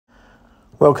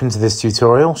Welcome to this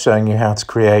tutorial showing you how to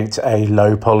create a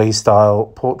low poly style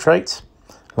portrait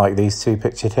like these two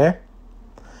pictured here.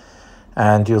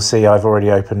 And you'll see I've already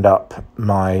opened up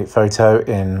my photo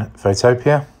in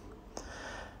Photopea.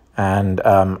 And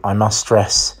I must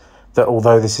stress that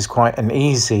although this is quite an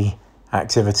easy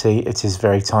activity, it is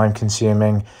very time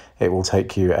consuming. It will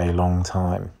take you a long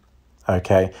time.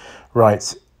 Okay,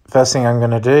 right. First thing I'm going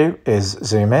to do is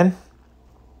zoom in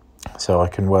so I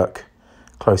can work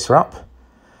closer up.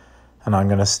 And I'm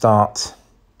going to start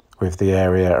with the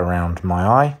area around my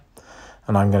eye.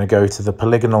 And I'm going to go to the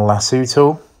polygonal lasso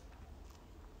tool.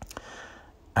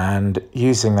 And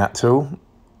using that tool,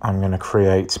 I'm going to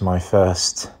create my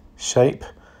first shape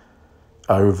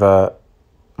over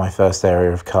my first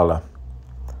area of colour.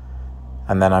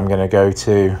 And then I'm going to go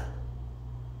to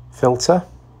filter,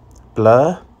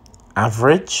 blur,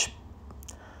 average.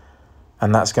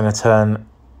 And that's going to turn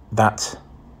that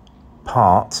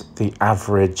part, the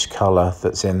average colour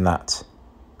that's in that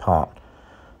part.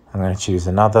 I'm going to choose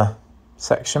another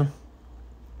section.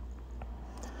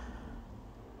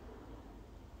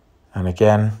 And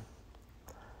again,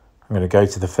 I'm going to go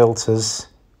to the filters,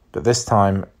 but this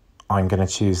time I'm going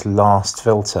to choose last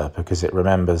filter because it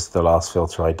remembers the last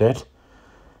filter I did.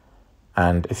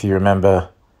 And if you remember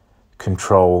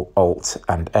Control, Alt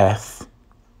and F,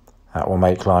 that will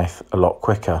make life a lot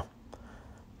quicker,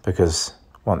 because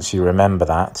once you remember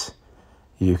that,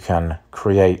 you can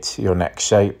create your next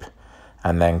shape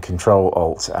and then Control,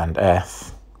 Alt and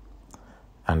F,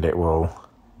 and it will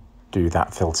do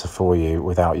that filter for you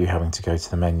without you having to go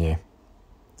to the menu.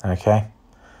 Okay?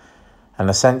 And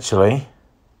essentially,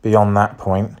 beyond that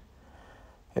point,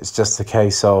 it's just a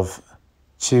case of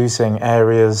choosing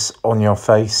areas on your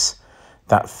face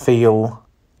that feel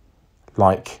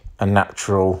like a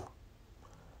natural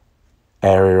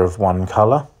area of one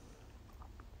colour.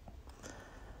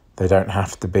 They don't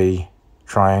have to be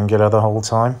triangular the whole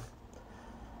time.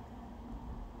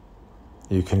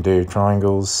 You can do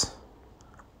triangles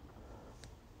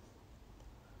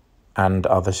and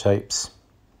other shapes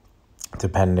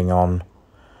depending on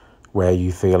where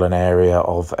you feel an area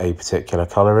of a particular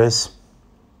colour is.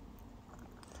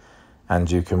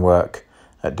 And you can work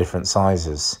at different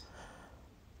sizes.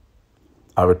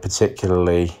 I would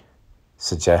particularly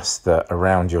suggest that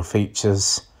around your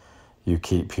features you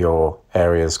keep your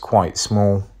areas quite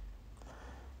small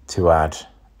to add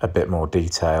a bit more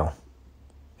detail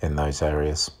in those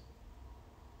areas.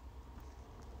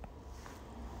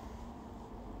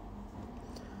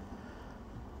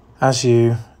 As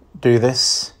you do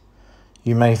this,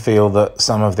 you may feel that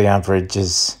some of the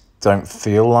averages don't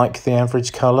feel like the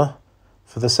average colour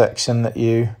for the section that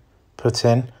you put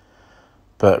in,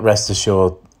 but rest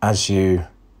assured, as you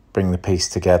bring the piece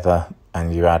together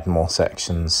and you add more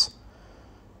sections,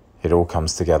 it all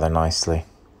comes together nicely.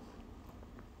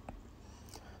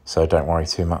 So don't worry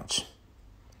too much.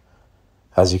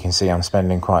 As you can see, I'm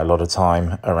spending quite a lot of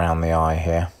time around the eye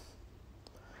here.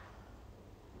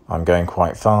 I'm going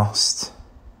quite fast.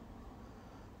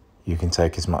 You can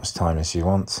take as much time as you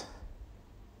want,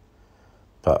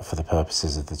 but for the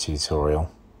purposes of the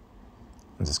tutorial,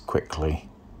 I'm just quickly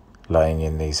laying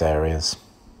in these areas.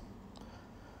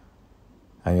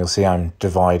 And you'll see I'm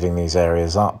dividing these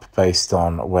areas up based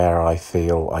on where I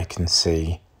feel I can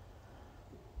see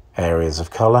areas of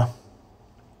colour.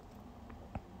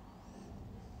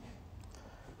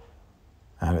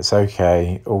 And it's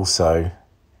okay also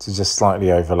to just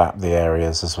slightly overlap the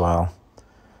areas as well,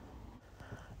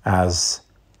 as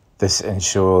this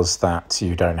ensures that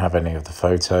you don't have any of the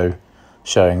photo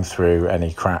showing through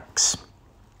any cracks.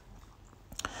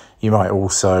 You might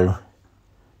also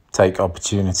take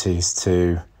opportunities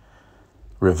to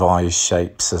revise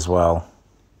shapes as well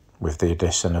with the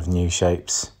addition of new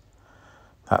shapes.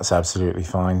 That's absolutely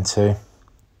fine too.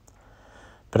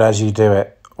 But as you do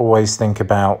it, always think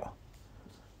about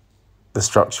the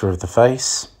structure of the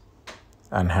face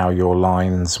and how your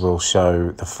lines will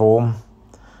show the form,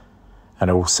 and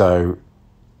also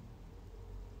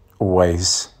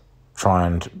always try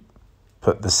and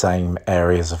put the same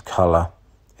areas of colour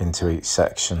into each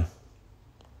section,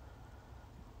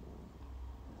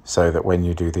 so that when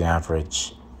you do the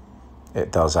average, it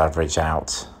does average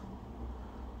out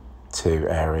to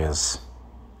areas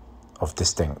of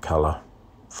distinct colour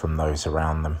from those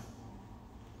around them.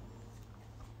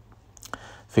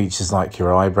 Features like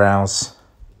your eyebrows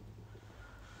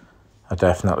are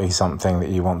definitely something that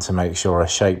you want to make sure are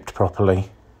shaped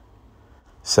properly,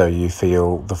 so you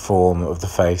feel the form of the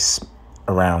face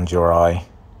around your eye.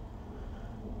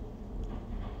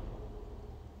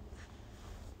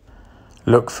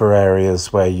 Look for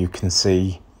areas where you can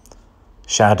see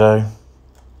shadow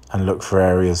and look for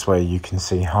areas where you can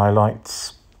see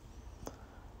highlights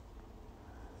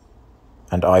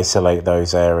and isolate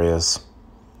those areas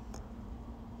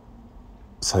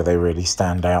so they really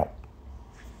stand out.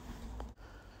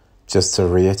 Just to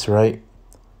reiterate,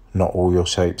 not all your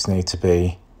shapes need to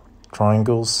be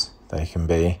triangles. They can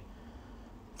be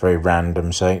very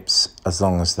random shapes as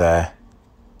long as they're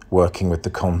working with the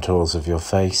contours of your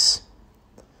face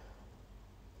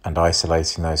and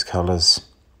isolating those colours,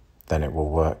 then it will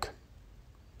work.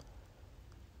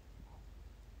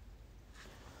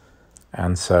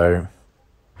 And so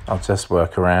I'll just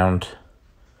work around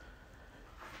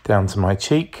down to my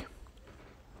cheek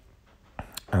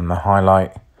and the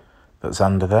highlight that's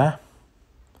under there.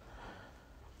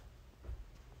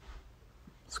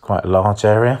 It's quite a large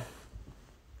area.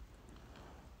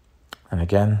 And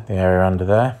again, the area under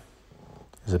there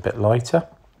is a bit lighter.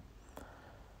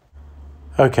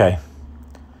 Okay,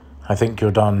 I think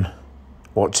you're done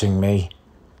watching me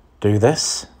do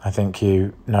this. I think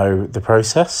you know the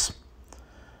process,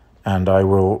 and I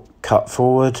will cut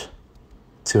forward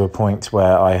to a point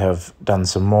where I have done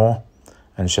some more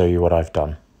and show you what I've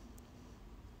done.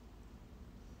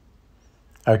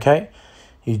 Okay,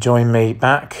 you join me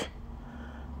back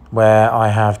where I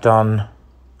have done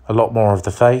a lot more of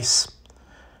the face,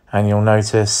 and you'll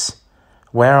notice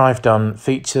where I've done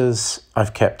features,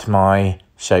 I've kept my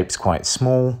shapes quite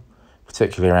small,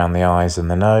 particularly around the eyes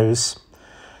and the nose.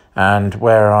 And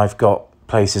where I've got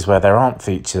places where there aren't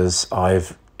features,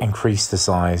 I've increased the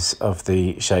size of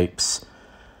the shapes.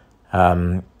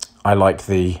 I like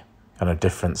the kind of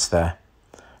difference there.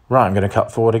 Right, I'm going to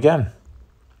cut forward again.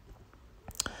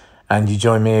 And you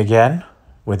join me again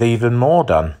with even more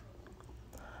done.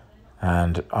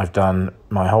 And I've done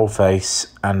my whole face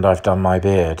and I've done my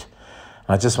beard.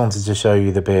 I just wanted to show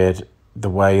you the beard, the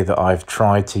way that I've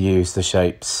tried to use the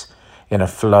shapes in a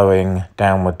flowing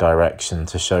downward direction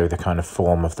to show the kind of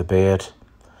form of the beard.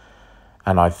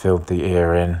 And I've filled the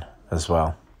ear in as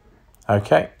well.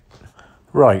 Okay,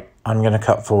 right, I'm going to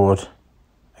cut forward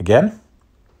again.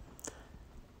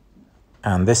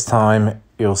 And this time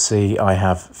you'll see I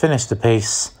have finished the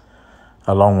piece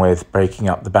along with breaking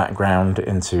up the background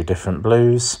into different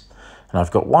blues. And I've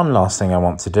got one last thing I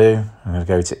want to do. I'm going to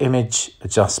go to Image,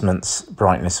 Adjustments,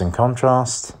 Brightness and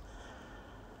Contrast.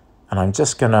 And I'm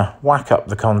just going to whack up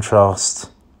the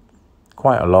contrast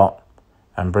quite a lot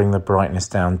and bring the brightness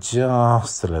down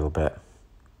just a little bit.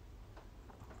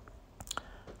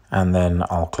 And then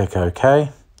I'll click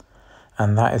OK.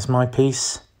 And that is my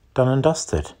piece done and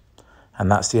dusted. And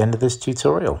that's the end of this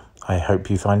tutorial. I hope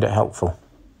you find it helpful.